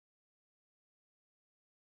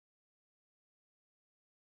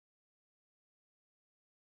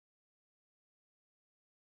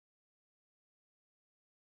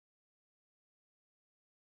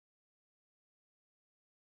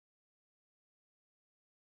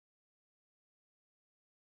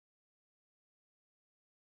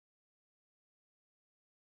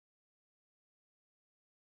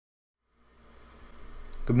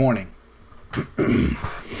Good morning. Good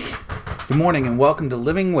morning and welcome to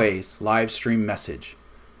Living Ways live stream message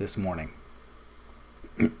this morning.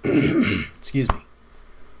 Excuse me.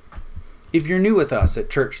 If you're new with us at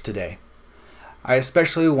church today, I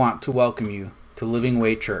especially want to welcome you to Living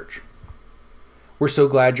Way Church. We're so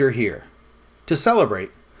glad you're here. To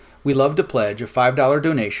celebrate, we love to pledge a $5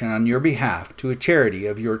 donation on your behalf to a charity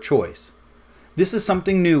of your choice. This is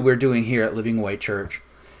something new we're doing here at Living Way Church,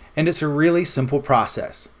 and it's a really simple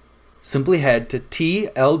process. Simply head to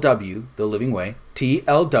TLW, the Living Way,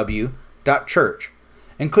 TLW.church,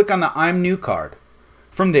 and click on the I'm New card.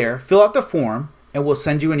 From there, fill out the form, and we'll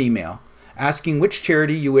send you an email asking which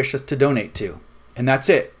charity you wish us to donate to. And that's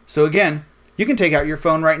it. So again, you can take out your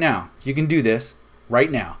phone right now. You can do this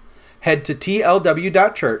right now. Head to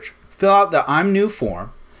TLW.church, fill out the I'm New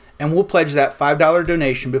form, and we'll pledge that $5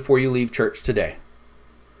 donation before you leave church today.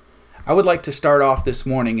 I would like to start off this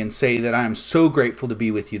morning and say that I am so grateful to be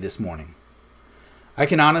with you this morning. I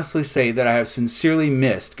can honestly say that I have sincerely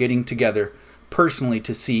missed getting together personally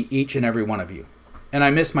to see each and every one of you. And I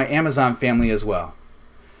miss my Amazon family as well.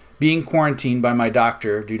 Being quarantined by my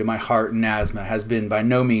doctor due to my heart and asthma has been by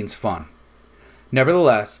no means fun.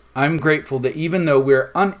 Nevertheless, I'm grateful that even though we're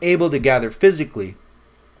unable to gather physically,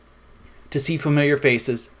 to see familiar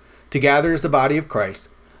faces, to gather as the body of Christ,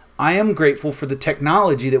 I am grateful for the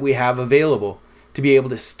technology that we have available to be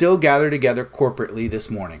able to still gather together corporately this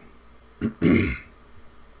morning.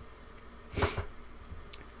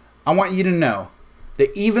 I want you to know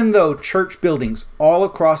that even though church buildings all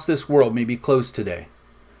across this world may be closed today,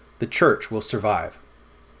 the church will survive.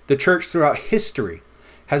 The church throughout history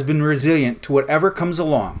has been resilient to whatever comes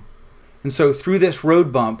along. And so through this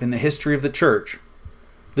road bump in the history of the church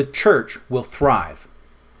will thrive.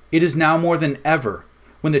 It is now more than ever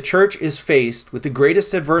when the church is faced with the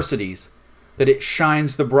greatest adversities that it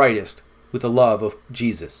shines the brightest with the love of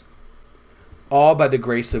Jesus. All by the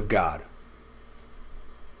grace of God.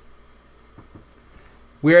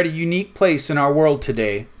 We are at a unique place in our world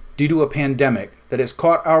today due to a pandemic that has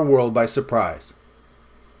caught our world by surprise.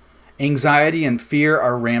 Anxiety and fear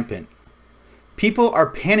are rampant. People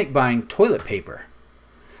are panic buying toilet paper.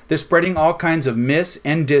 They're spreading all kinds of mis-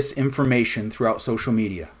 and disinformation throughout social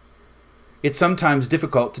media. It's sometimes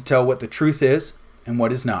difficult to tell what the truth is and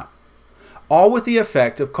what is not, all with the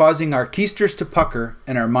effect of causing our keisters to pucker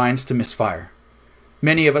and our minds to misfire.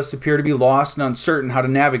 Many of us appear to be lost and uncertain how to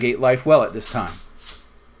navigate life well at this time.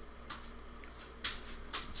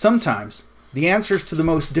 Sometimes, the answers to the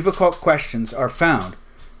most difficult questions are found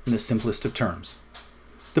in the simplest of terms.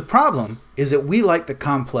 The problem is that we like the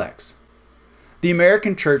complex. The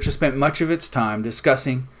American church has spent much of its time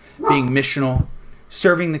discussing being missional,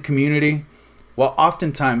 serving the community, while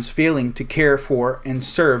oftentimes failing to care for and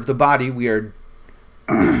serve the body. We are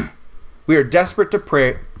desperate to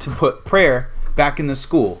put prayer back in the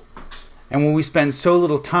school, and when we spend so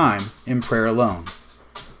little time in prayer alone.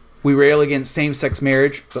 We rail against same-sex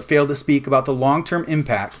marriage, but fail to speak about the long-term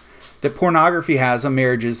impact that pornography has on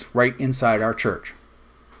marriages right inside our church.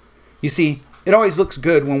 You see, it always looks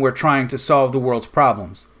good when we're trying to solve the world's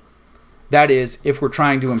problems. That is, if we're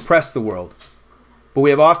trying to impress the world. But we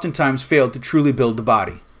have oftentimes failed to truly build the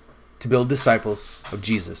body, to build disciples of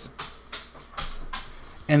Jesus.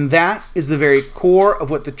 And that is the very core of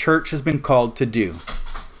what the church has been called to do.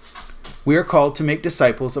 We are called to make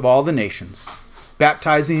disciples of all the nations,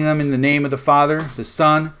 baptizing them in the name of the Father, the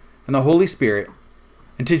Son, and the Holy Spirit,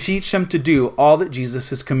 and to teach them to do all that Jesus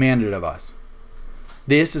has commanded of us.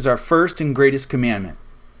 This is our first and greatest commandment,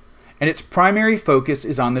 and its primary focus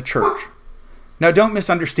is on the church. Now don't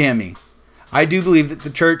misunderstand me. I do believe that the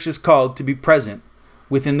church is called to be present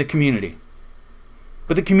within the community.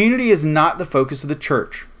 But the community is not the focus of the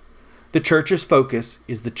church. The church's focus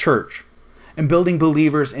is the church and building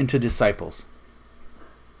believers into disciples.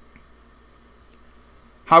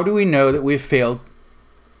 How do we know that we have failed?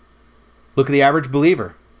 Look at the average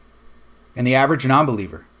believer and the average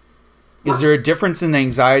non-believer. Is there a difference in the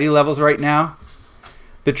anxiety levels right now?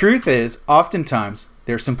 The truth is, oftentimes,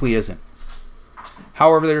 there simply isn't.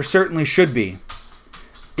 However, there certainly should be.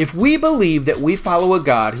 If we believe that we follow a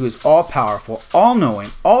God who is all-powerful,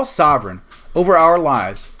 all-knowing, all-sovereign over our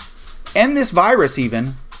lives, and this virus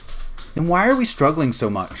even, then why are we struggling so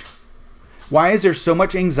much? Why is there so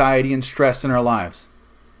much anxiety and stress in our lives?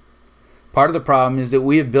 Part of the problem is that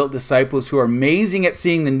we have built disciples who are amazing at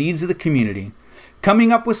seeing the needs of the community,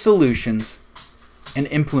 coming up with solutions, and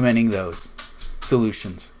implementing those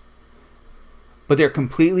solutions. But they're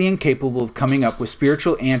completely incapable of coming up with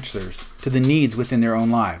spiritual answers to the needs within their own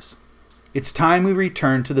lives. It's time we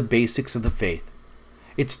return to the basics of the faith.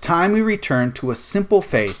 It's time we return to a simple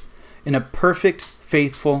faith in a perfect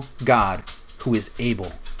faithful God who is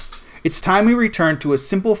able. It's time we return to a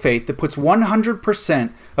simple faith that puts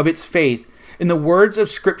 100% of its faith in the words of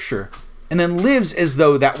Scripture and then lives as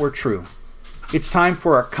though that were true. It's time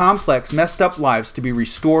for our complex, messed up lives to be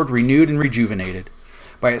restored, renewed, and rejuvenated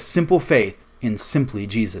by a simple faith in simply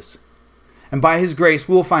Jesus. And by His grace,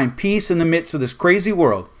 we will find peace in the midst of this crazy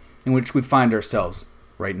world in which we find ourselves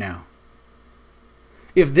right now.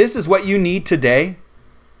 If this is what you need today,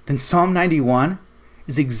 then Psalm 91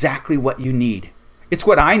 is exactly what you need. It's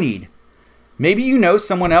what I need. Maybe you know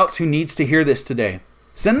someone else who needs to hear this today.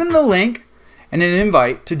 Send them the link and an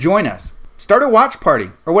invite to join us. Start a watch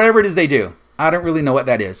party or whatever it is they do. I don't really know what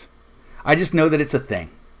that is. I just know that it's a thing.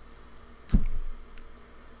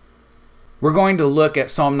 We're going to look at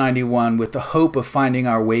Psalm 91 with the hope of finding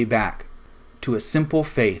our way back to a simple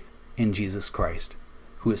faith in Jesus Christ,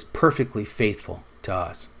 who is perfectly faithful to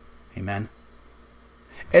us. Amen.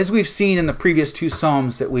 As we've seen in the previous two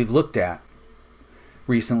Psalms that we've looked at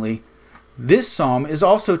recently, this Psalm is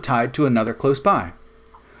also tied to another close by.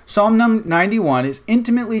 Psalm 91 is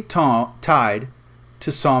intimately tied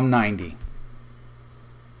to Psalm 90.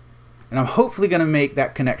 And I'm hopefully going to make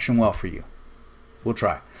that connection well for you. We'll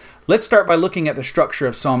try. Let's start by looking at the structure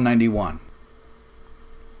of Psalm 91.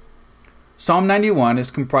 Psalm 91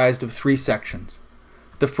 is comprised of 3 sections.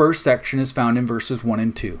 The first section is found in verses 1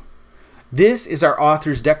 and 2. This is our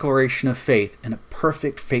author's declaration of faith in a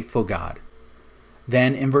perfect, faithful God.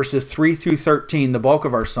 Then in verses 3 through 13, the bulk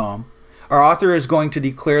of our psalm, our author is going to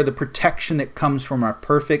declare the protection that comes from our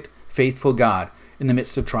perfect, faithful God in the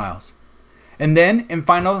midst of trials. And then in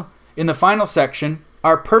the final section,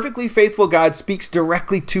 our perfectly faithful God speaks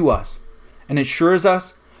directly to us and assures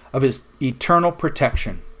us of His eternal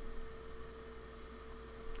protection.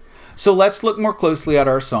 So let's look more closely at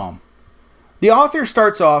our psalm. The author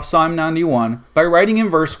starts off Psalm 91 by writing in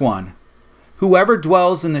verse 1, "Whoever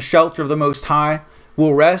dwells in the shelter of the Most High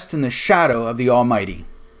will rest in the shadow of the Almighty."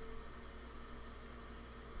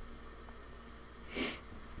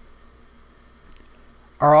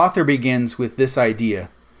 Our author begins with this idea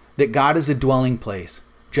that God is a dwelling place,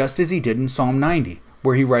 just as He did in Psalm 90,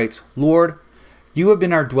 where He writes, "Lord, you have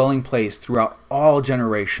been our dwelling place throughout all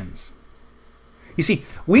generations." You see,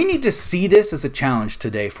 we need to see this as a challenge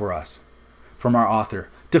today for us, from our author,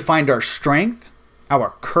 to find our strength,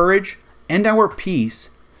 our courage, and our peace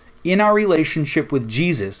in our relationship with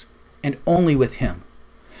Jesus and only with Him.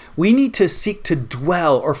 We need to seek to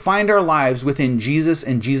dwell or find our lives within Jesus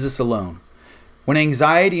and Jesus alone. When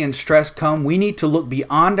anxiety and stress come, we need to look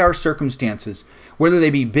beyond our circumstances, whether they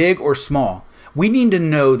be big or small. We need to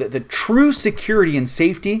know that the true security and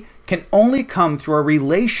safety can only come through our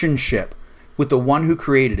relationship with the one who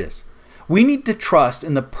created us. We need to trust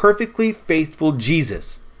in the perfectly faithful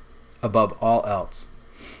Jesus above all else.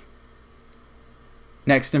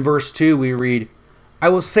 Next, in verse 2, we read, "I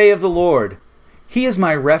will say of the Lord, He is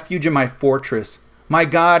my refuge and my fortress, my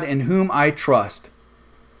God in whom I trust."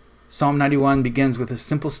 Psalm 91 begins with a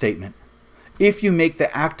simple statement. If you make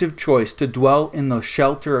the active choice to dwell in the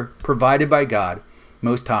shelter provided by God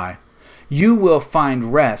Most High, you will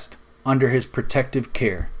find rest under His protective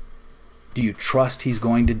care. Do you trust He's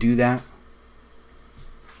going to do that?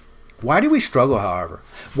 Why do we struggle, however?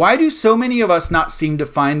 Why do so many of us not seem to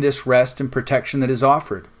find this rest and protection that is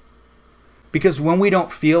offered? Because when we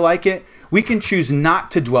don't feel like it, we can choose not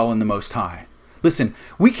to dwell in the Most High. Listen,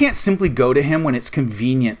 we can't simply go to Him when it's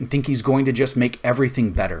convenient and think He's going to just make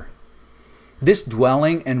everything better. This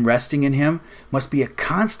dwelling and resting in Him must be a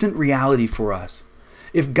constant reality for us.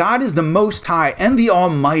 If God is the Most High and the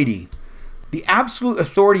Almighty, the absolute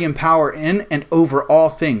authority and power in and over all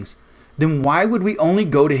things, then why would we only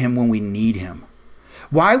go to Him when we need Him?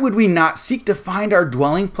 Why would we not seek to find our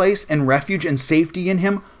dwelling place and refuge and safety in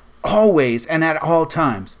Him always and at all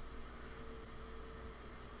times?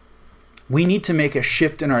 We need to make a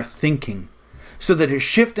shift in our thinking so that a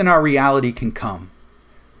shift in our reality can come.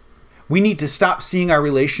 We need to stop seeing our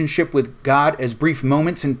relationship with God as brief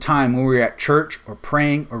moments in time when we're at church or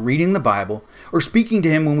praying or reading the Bible or speaking to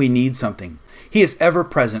Him when we need something. He is ever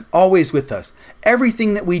present, always with us.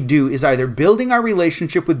 Everything that we do is either building our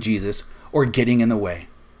relationship with Jesus or getting in the way.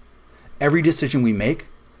 Every decision we make,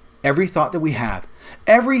 every thought that we have,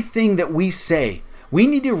 everything that we say, we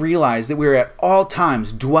need to realize that we are at all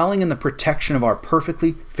times dwelling in the protection of our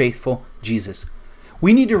perfectly faithful Jesus.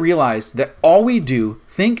 We need to realize that all we do,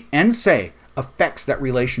 think, and say affects that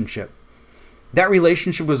relationship. That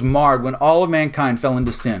relationship was marred when all of mankind fell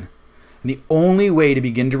into sin. And the only way to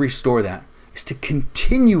begin to restore that is to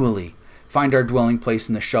continually find our dwelling place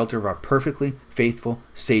in the shelter of our perfectly faithful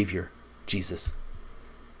Savior, Jesus.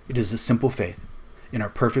 It is a simple faith in our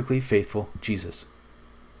perfectly faithful Jesus.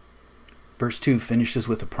 Verse 2 finishes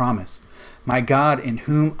with a promise. My God in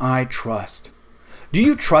whom I trust. Do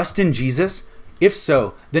you trust in Jesus? If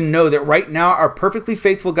so, then know that right now our perfectly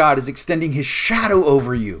faithful God is extending his shadow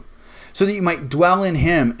over you so that you might dwell in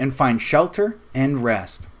him and find shelter and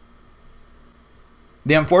rest.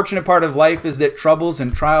 The unfortunate part of life is that troubles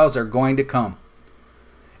and trials are going to come.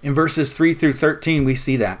 In verses 3 through 13, we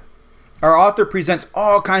see that. Our author presents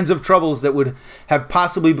all kinds of troubles that would have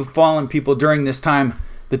possibly befallen people during this time,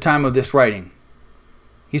 the time of this writing.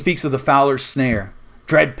 He speaks of the fowler's snare,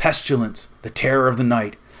 dread pestilence, the terror of the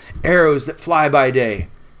night, arrows that fly by day,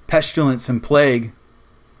 pestilence and plague,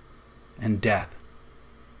 and death,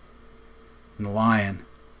 and the lion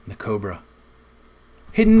and the cobra.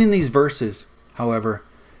 Hidden in these verses, however,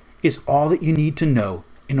 is all that you need to know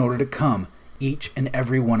in order to come each and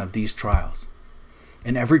every one of these trials,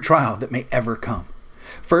 and every trial that may ever come.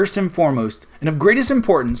 First and foremost, and of greatest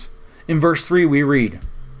importance, in verse 3 we read,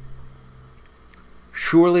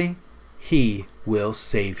 surely he will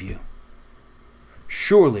save you.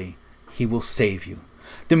 Surely he will save you.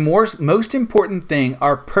 The most important thing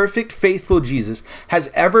our perfect, faithful Jesus has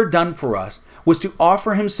ever done for us was to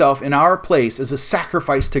offer himself in our place as a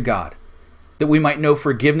sacrifice to God, that we might know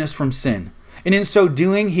forgiveness from sin. And in so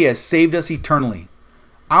doing, he has saved us eternally.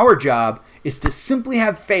 Our job is to simply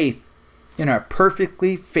have faith in our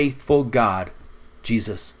perfectly faithful God,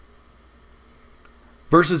 Jesus.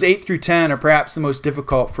 Verses 8 through 10 are perhaps the most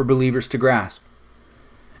difficult for believers to grasp,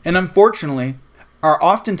 and unfortunately are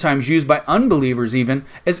oftentimes used by unbelievers even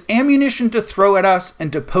as ammunition to throw at us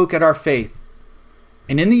and to poke at our faith,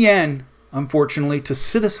 and in the end, unfortunately, to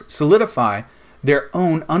solidify their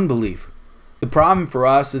own unbelief. The problem for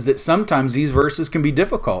us is that sometimes these verses can be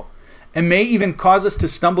difficult and may even cause us to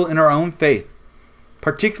stumble in our own faith,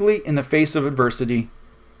 particularly in the face of adversity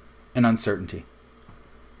and uncertainty.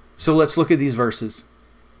 So let's look at these verses.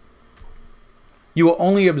 You will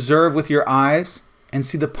only observe with your eyes and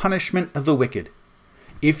see the punishment of the wicked.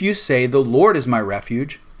 If you say, the Lord is my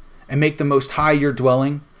refuge, and make the Most High your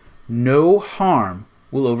dwelling, no harm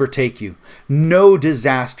will overtake you. No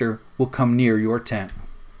disaster will come near your tent.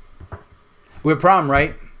 We have a problem,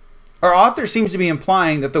 right? Our author seems to be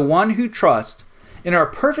implying that the one who trusts in our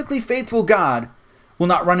perfectly faithful God will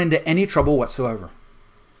not run into any trouble whatsoever.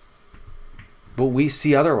 But we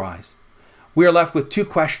see otherwise. We are left with two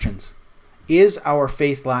questions. Is our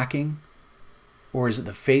faith lacking, or is it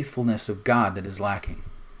the faithfulness of God that is lacking?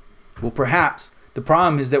 Well, perhaps the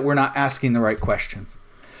problem is that we're not asking the right questions,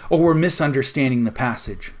 or we're misunderstanding the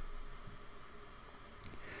passage.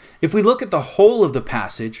 If we look at the whole of the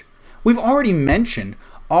passage, we've already mentioned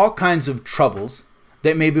all kinds of troubles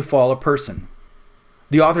that may befall a person.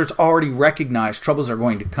 The author's already recognized troubles are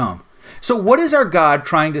going to come. So what is our God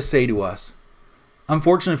trying to say to us?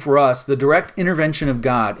 Unfortunately for us, the direct intervention of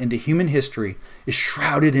God into human history is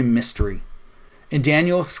shrouded in mystery. In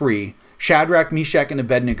Daniel 3, Shadrach, Meshach, and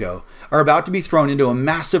Abednego are about to be thrown into a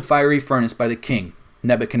massive fiery furnace by the king,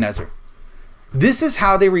 Nebuchadnezzar. This is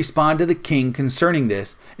how they respond to the king concerning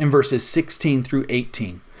this in verses 16 through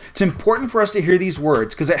 18. It's important for us to hear these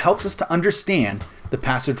words because it helps us to understand the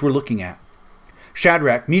passage we're looking at.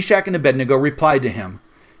 Shadrach, Meshach, and Abednego replied to him,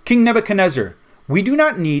 King Nebuchadnezzar, we do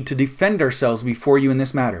not need to defend ourselves before you in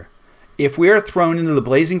this matter. If we are thrown into the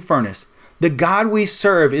blazing furnace, the God we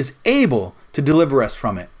serve is able to deliver us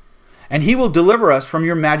from it, and he will deliver us from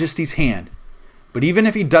your majesty's hand. But even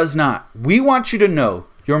if he does not, we want you to know,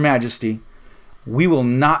 your majesty, we will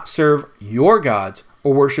not serve your gods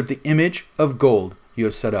or worship the image of gold you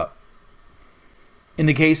have set up. In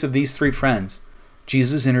the case of these three friends,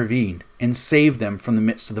 Jesus intervened and saved them from the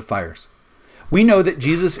midst of the fires. We know that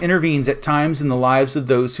Jesus intervenes at times in the lives of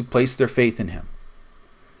those who place their faith in him.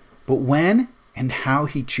 But when and how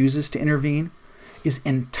he chooses to intervene is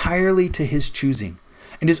entirely to his choosing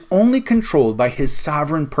and is only controlled by his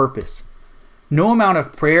sovereign purpose. No amount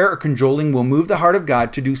of prayer or cajoling will move the heart of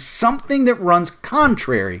God to do something that runs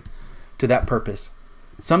contrary to that purpose.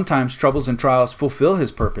 Sometimes troubles and trials fulfill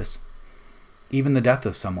his purpose, even the death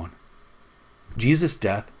of someone. Jesus'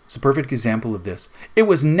 death is a perfect example of this. It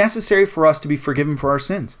was necessary for us to be forgiven for our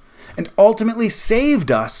sins and ultimately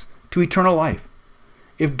saved us to eternal life.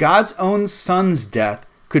 If God's own Son's death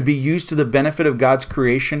could be used to the benefit of God's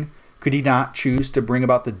creation, could he not choose to bring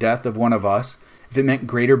about the death of one of us if it meant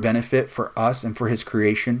greater benefit for us and for his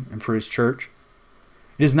creation and for his church?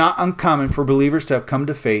 It is not uncommon for believers to have come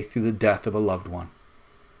to faith through the death of a loved one.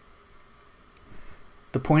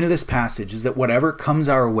 The point of this passage is that whatever comes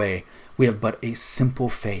our way, we have but a simple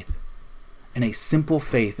faith. And a simple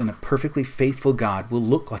faith in a perfectly faithful God will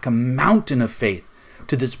look like a mountain of faith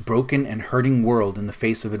to this broken and hurting world in the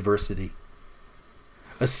face of adversity.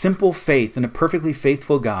 A simple faith in a perfectly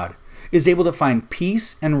faithful God is able to find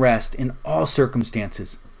peace and rest in all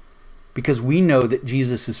circumstances because we know that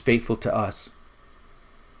Jesus is faithful to us.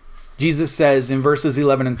 Jesus says in verses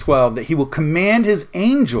 11 and 12 that he will command his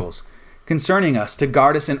angels concerning us to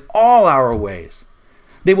guard us in all our ways.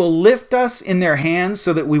 They will lift us in their hands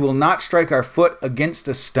so that we will not strike our foot against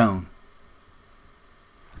a stone.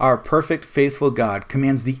 Our perfect, faithful God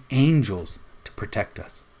commands the angels to protect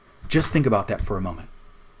us. Just think about that for a moment.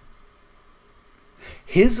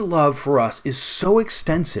 His love for us is so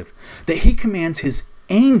extensive that he commands his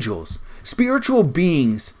angels, spiritual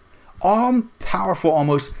beings, all powerful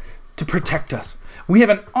almost, to protect us. We have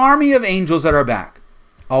an army of angels at our back.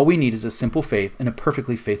 All we need is a simple faith in a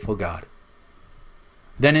perfectly faithful God.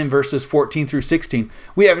 Then in verses 14 through 16,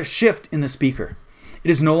 we have a shift in the speaker.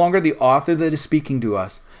 It is no longer the author that is speaking to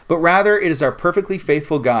us, but rather it is our perfectly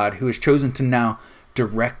faithful God who has chosen to now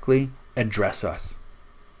directly address us.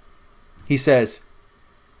 He says,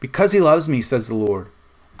 "Because he loves me, says the Lord,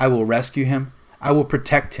 I will rescue him, I will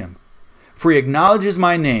protect him. For he acknowledges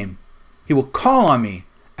my name, he will call on me,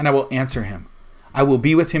 and I will answer him. I will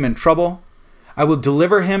be with him in trouble, I will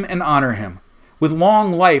deliver him and honor him. With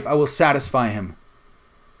long life I will satisfy him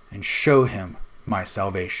and show him my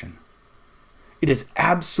salvation." It is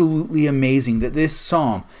absolutely amazing that this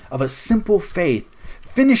psalm of a simple faith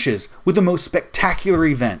finishes with the most spectacular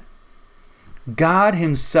event. God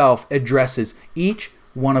himself addresses each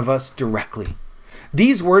one of us directly.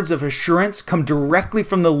 These words of assurance come directly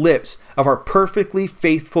from the lips of our perfectly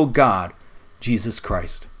faithful God, Jesus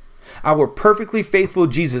Christ. Our perfectly faithful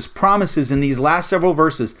Jesus promises in these last several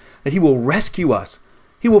verses that he will rescue us,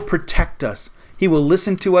 he will protect us, he will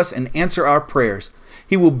listen to us and answer our prayers,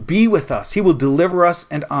 he will be with us, he will deliver us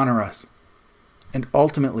and honor us, and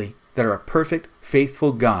ultimately that our perfect,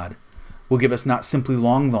 faithful God will give us not simply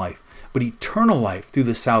long life, but eternal life through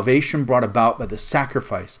the salvation brought about by the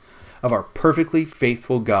sacrifice of our perfectly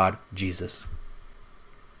faithful God, Jesus.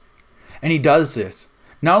 And he does this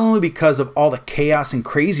not only because of all the chaos and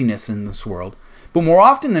craziness in this world, but more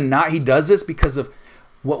often than not, he does this because of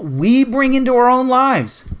what we bring into our own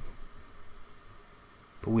lives.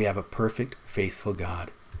 But we have a perfect, faithful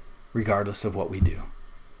God, regardless of what we do.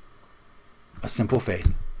 A simple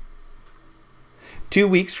faith. 2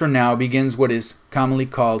 weeks from now begins what is commonly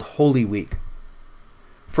called Holy Week.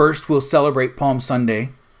 First, we'll celebrate Palm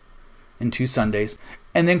Sunday in 2 Sundays,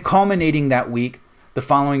 and then culminating that week, the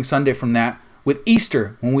following Sunday from that, with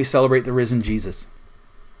Easter, when we celebrate the risen Jesus.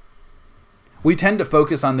 We tend to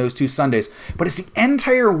focus on those 2 Sundays, but it's the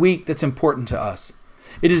entire week that's important to us.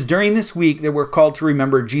 It is during this week that we're called to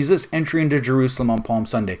remember Jesus' entry into Jerusalem on Palm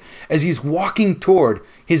Sunday, as he's walking toward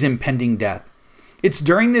his impending death. It's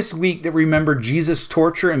during this week that we remember Jesus'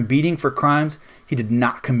 torture and beating for crimes he did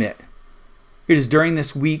not commit. It is during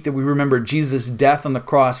this week that we remember Jesus' death on the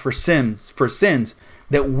cross for sins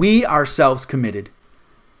that we ourselves committed.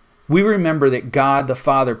 We remember that God the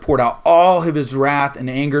Father poured out all of his wrath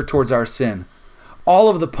and anger towards our sin. All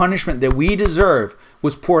of the punishment that we deserve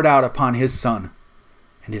was poured out upon his Son,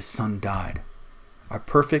 and his Son died. Our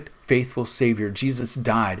perfect, faithful Savior, Jesus,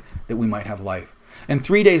 died that we might have life. And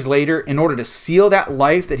 3 days later, in order to seal that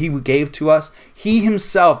life that he gave to us, he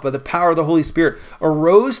himself, by the power of the Holy Spirit,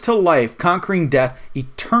 arose to life, conquering death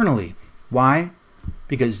eternally. Why?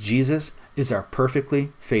 Because Jesus is our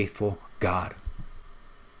perfectly faithful God.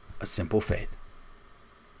 A simple faith.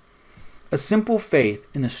 A simple faith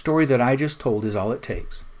in the story that I just told is all it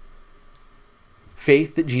takes.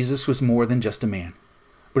 Faith that Jesus was more than just a man,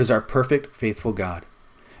 but is our perfect, faithful God.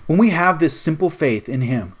 When we have this simple faith in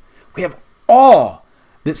him, we have all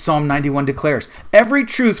that Psalm 91 declares. Every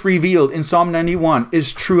truth revealed in Psalm 91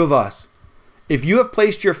 is true of us. If you have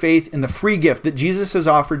placed your faith in the free gift that Jesus has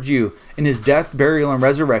offered you in his death, burial, and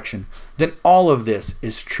resurrection, then all of this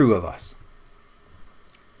is true of us.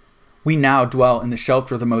 We now dwell in the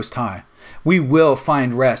shelter of the Most High. We will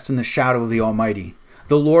find rest in the shadow of the Almighty.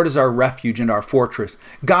 The Lord is our refuge and our fortress.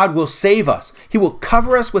 God will save us. He will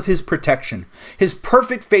cover us with his protection. His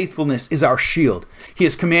perfect faithfulness is our shield. He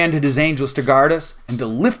has commanded his angels to guard us and to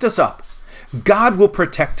lift us up. God will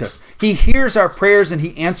protect us. He hears our prayers and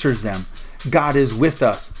he answers them. God is with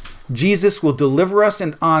us. Jesus will deliver us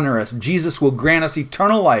and honor us. Jesus will grant us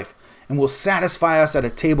eternal life and will satisfy us at a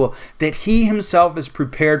table that he himself has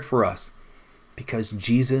prepared for us, because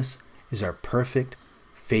Jesus is our perfect,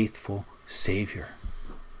 faithful Savior.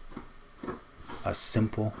 A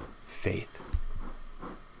simple faith.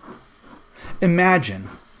 Imagine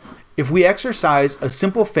if we exercise a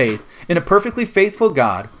simple faith in a perfectly faithful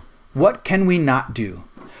God, what can we not do?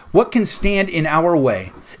 What can stand in our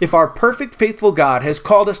way? If our perfect faithful God has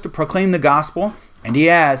called us to proclaim the gospel, And he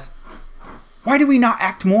has. Why do we not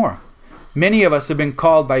act more? Many of us have been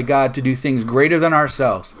called by God to do things greater than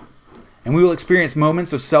ourselves, and we will experience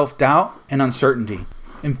moments of self-doubt and uncertainty.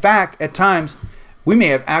 In fact, at times, we may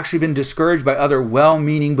have actually been discouraged by other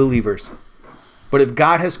well-meaning believers. But if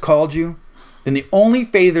God has called you, then the only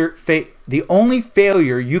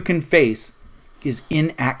failure you can face is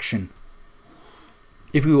inaction.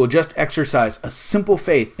 If we will just exercise a simple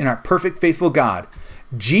faith in our perfect, faithful God,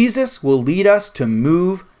 Jesus will lead us to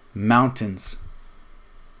move mountains.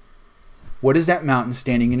 What is that mountain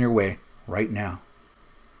standing in your way right now?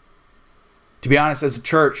 To be honest, as a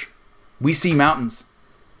church, we see mountains.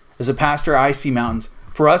 As a pastor, I see mountains.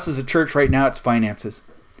 For us as a church right now, it's finances.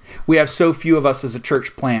 We have so few of us as a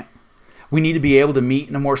church plant. We need to be able to meet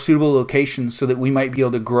in a more suitable location so that we might be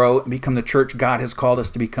able to grow and become the church God has called us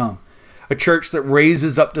to become. A church that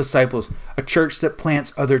raises up disciples, a church that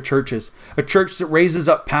plants other churches, a church that raises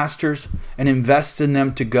up pastors and invests in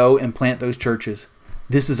them to go and plant those churches.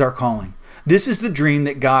 This is our calling. This is the dream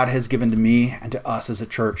that God has given to me and to us as a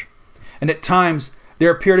church. And at times, there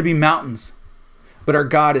appear to be mountains, but our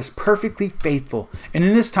God is perfectly faithful. And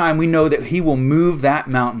in this time, we know that he will move that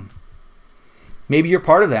mountain. Maybe you're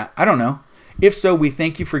part of that. I don't know. If so, we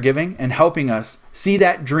thank you for giving and helping us see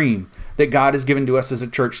that dream that God has given to us as a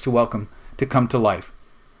church to welcome to come to life.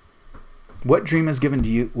 What dream has given to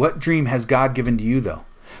you? What dream has God given to you, though?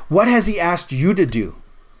 What has he asked you to do?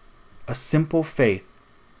 A simple faith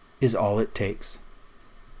is all it takes.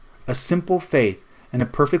 A simple faith in a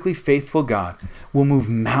perfectly faithful God will move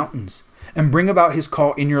mountains and bring about his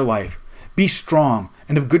call in your life. Be strong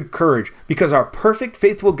and of good courage, because our perfect,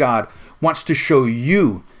 faithful God wants to show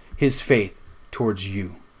you his faith towards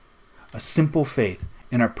you. A simple faith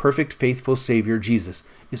in our perfect, faithful Savior, Jesus,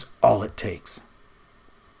 is all it takes.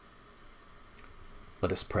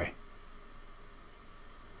 Let us pray.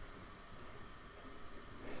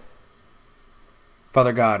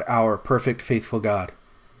 Father God, our perfect, faithful God,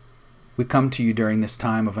 we come to you during this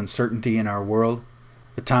time of uncertainty in our world,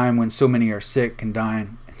 a time when so many are sick and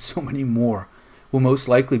dying, and so many more will most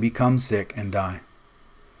likely become sick and die.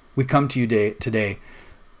 We come to you today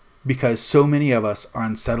because so many of us are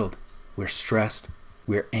unsettled. We're stressed.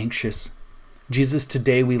 We're anxious. Jesus,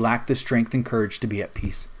 today we lack the strength and courage to be at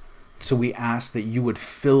peace. So we ask that you would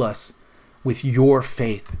fill us with your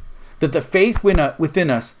faith, that the faith within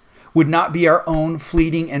us would not be our own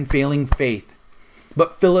fleeting and failing faith,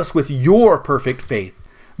 but fill us with your perfect faith,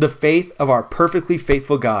 the faith of our perfectly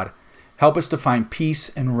faithful God. Help us to find peace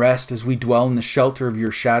and rest as we dwell in the shelter of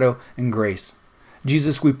your shadow and grace.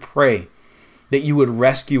 Jesus, we pray that you would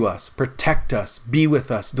rescue us, protect us, be with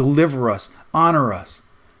us, deliver us, honor us.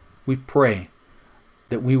 We pray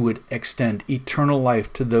that we would extend eternal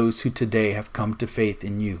life to those who today have come to faith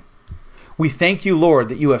in you. We thank you, Lord,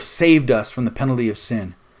 that you have saved us from the penalty of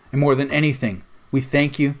sin. And more than anything, we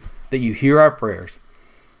thank you that you hear our prayers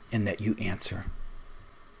and that you answer.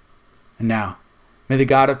 And now, may the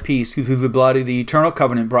God of peace, who through the blood of the eternal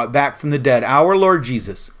covenant brought back from the dead our Lord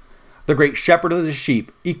Jesus, the great shepherd of the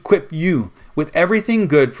sheep, equip you with everything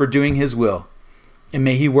good for doing his will. And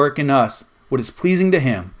may he work in us what is pleasing to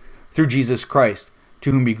him through Jesus Christ,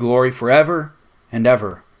 to whom be glory forever and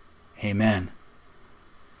ever. Amen.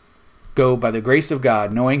 Go by the grace of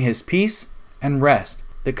God, knowing his peace and rest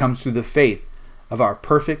that comes through the faith of our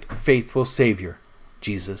perfect, faithful Savior,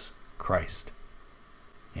 Jesus Christ.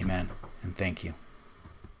 Amen, and thank you.